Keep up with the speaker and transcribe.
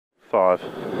5,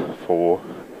 4,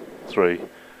 3,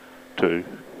 2,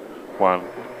 1,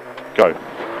 go.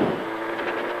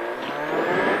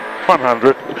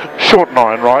 100, short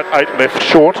 9 right, 8 left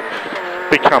short,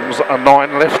 becomes a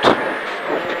 9 left,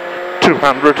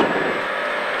 200,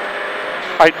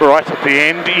 8 right at the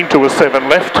end into a 7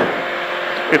 left,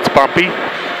 it's bumpy,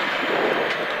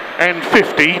 and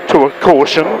 50 to a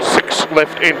caution, 6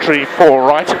 left entry, 4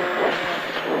 right,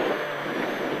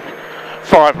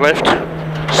 5 left,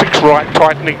 6 right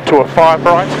tightening to a 5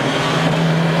 right,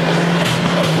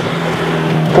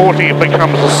 40 it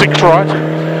becomes a 6 right,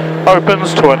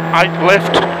 opens to an 8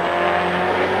 left,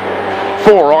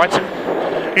 4 right,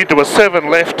 into a 7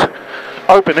 left,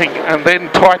 opening and then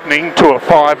tightening to a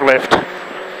 5 left.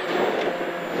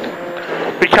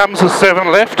 Becomes a 7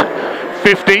 left,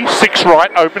 50, 6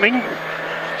 right opening,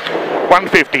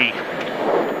 150.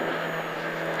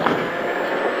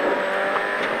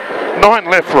 9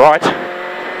 left right,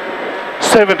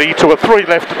 70 to a 3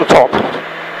 left at the top.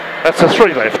 That's a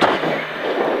 3 left.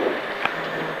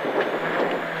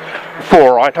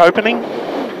 4 right opening,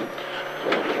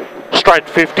 straight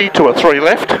 50 to a 3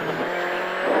 left,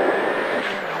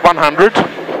 100,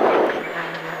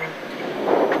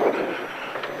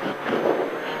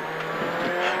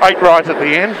 8 right at the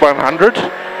end, 100,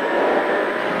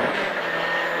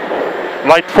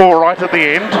 late 4 right at the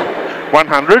end,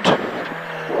 100,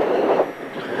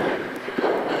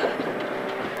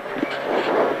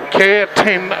 care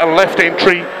 10 left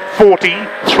entry, 40,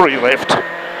 3 left,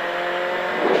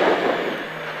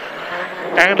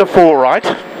 and a 4 right,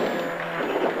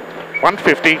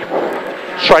 150,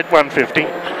 straight 150,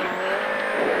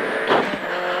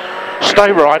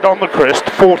 stay right on the crest,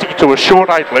 40 to a short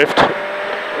 8 left,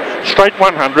 straight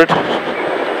 100,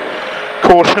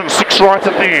 caution 6 right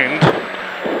at the end,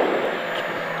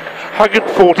 hug it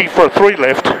 40 for a 3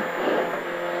 left,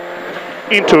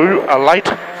 into a late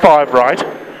 5 right,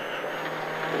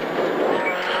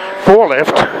 4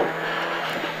 left,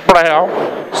 brow,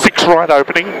 6 right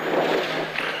opening,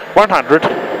 100,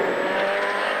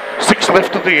 6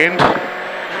 left at the end,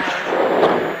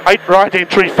 8 right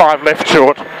entry, 5 left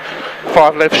short,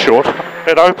 5 left short,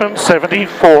 it opens, 70,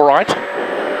 4 right,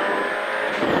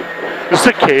 this is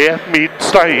a care, mid,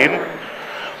 stay in,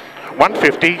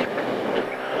 150,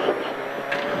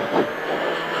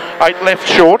 8 left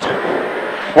short,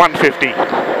 150,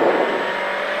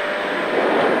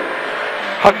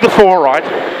 hug the 4 right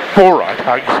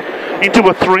hug, into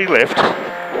a 3 left,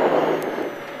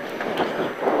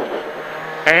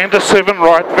 and a 7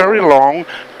 right, very long,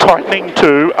 tightening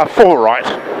to a 4 right,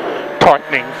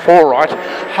 tightening 4 right,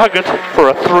 hug it for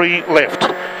a 3 left,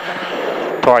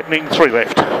 tightening 3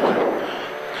 left,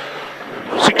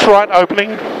 6 right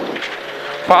opening,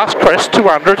 fast crest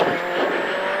 200,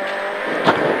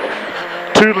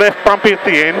 2 left bumpy at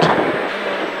the end,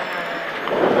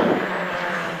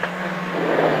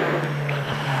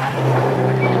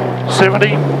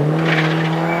 70,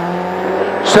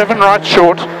 7 right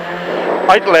short,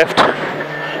 8 left,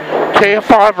 care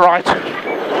 5 right,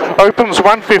 opens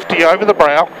 150 over the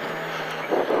brow,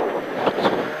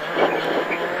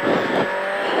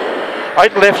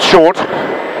 8 left short,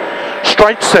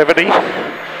 straight 70,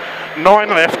 9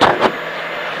 left,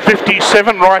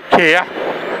 57 right care,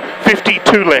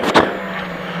 52 left,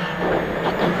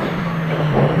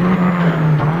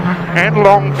 and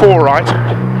long 4 right,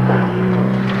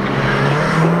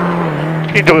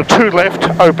 into a 2 left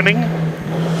opening,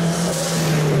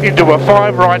 into a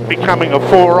 5 right becoming a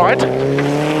 4 right,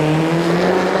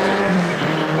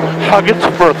 hug it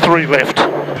for a 3 left,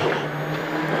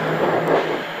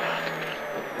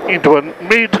 into a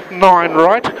mid 9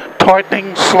 right,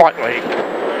 tightening slightly,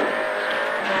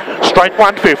 straight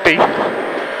 150,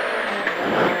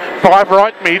 5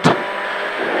 right mid,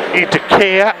 into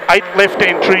care, 8 left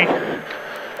entry,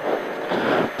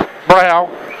 brow,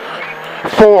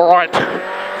 4 right,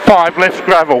 5 left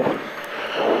gravel,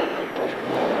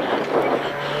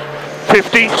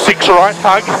 50, 6 right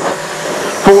hug,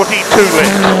 42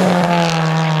 left,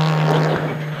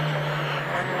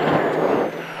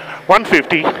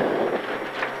 150,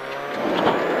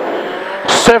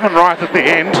 7 right at the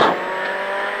end,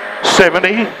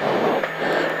 70,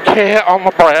 care on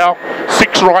the brow,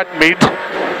 6 right mid,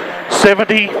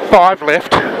 70, 5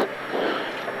 left,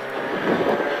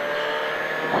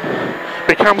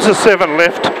 becomes a 7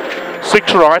 left,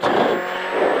 6 right,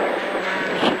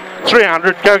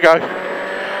 300, go,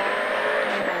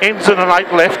 ends in an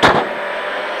 8 left,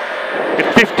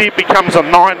 at 50 becomes a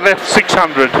 9 left,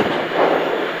 600,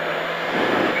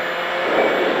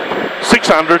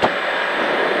 600,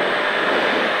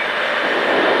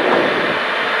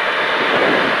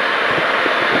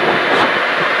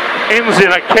 ends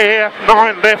in a care,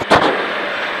 9 left,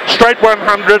 straight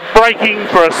 100, braking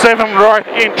for a 7 right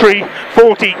entry,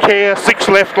 40 care, 6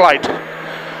 left late,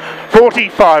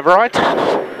 45 right,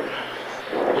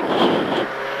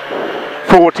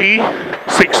 40,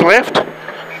 6 left,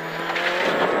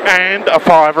 and a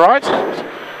 5 right,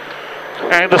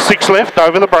 and a 6 left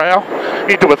over the brow,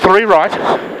 into a 3 right,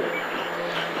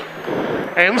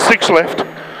 and 6 left,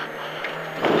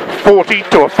 40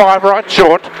 to a 5 right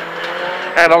short,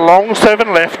 and a long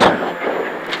 7 left,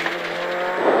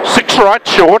 6 right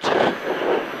short,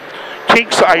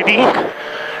 kinks 80,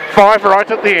 5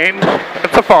 right at the end,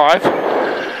 it's a 5,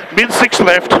 mid 6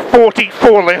 left, 40,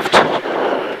 4 left,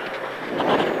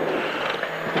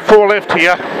 4 left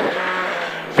here,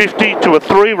 50 to a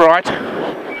 3 right,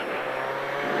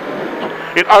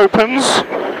 it opens,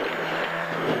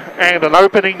 and an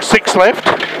opening 6 left,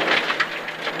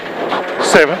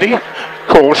 70,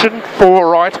 caution, 4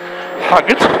 right, hug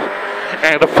it,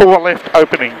 and a 4 left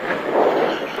opening,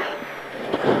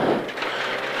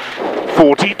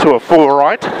 40 to a 4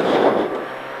 right,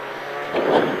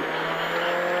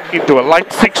 into a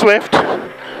late 6 left,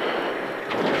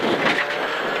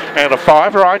 and a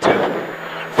 5 right,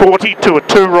 40 to a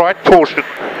 2 right, caution,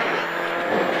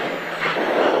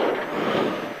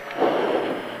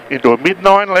 into a mid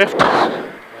 9 left,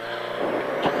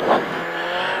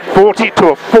 40 to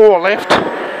a 4 left,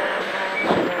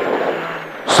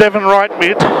 7 right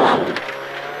mid,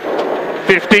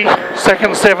 50,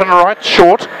 second 7 right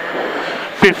short,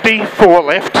 50, 4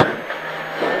 left,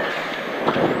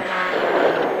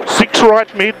 6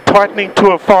 right mid, tightening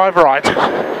to a 5 right,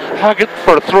 hug it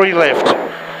for a 3 left,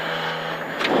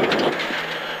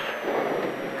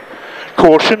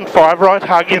 caution, 5 right,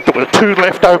 hug into a 2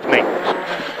 left opening,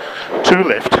 2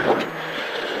 left,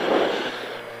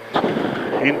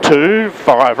 into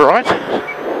 5 right,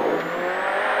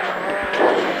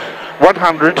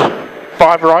 100,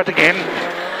 5 right again,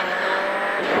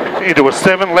 into a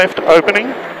 7 left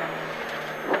opening,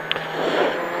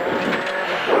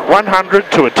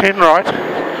 100 to a 10 right,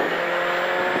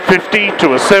 50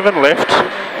 to a 7 left,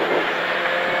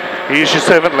 here's your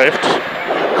 7 left,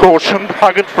 caution,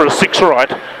 hug it for a 6 right,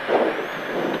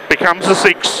 becomes a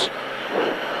 6,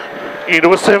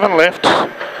 into a 7 left,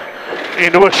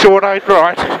 into a short 8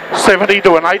 right, 70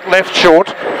 to an 8 left short,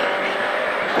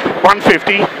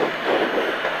 150,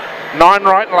 9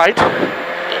 right late,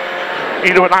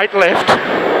 into an 8 left,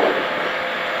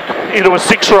 into a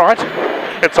 6 right,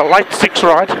 it's a late 6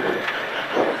 right,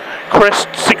 crest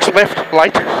 6 left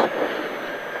late,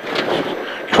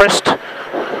 crest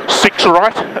 6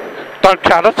 right, don't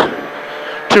cut it,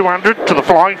 200 to the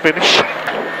flying finish.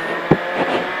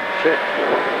 Shit.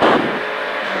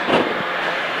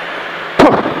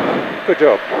 Good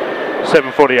job.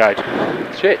 7:48.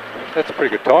 Shit, that's a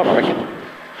pretty good time, I reckon.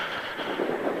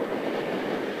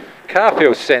 Car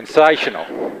feels sensational.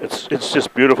 It's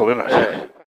just beautiful, isn't it?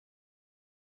 Yeah.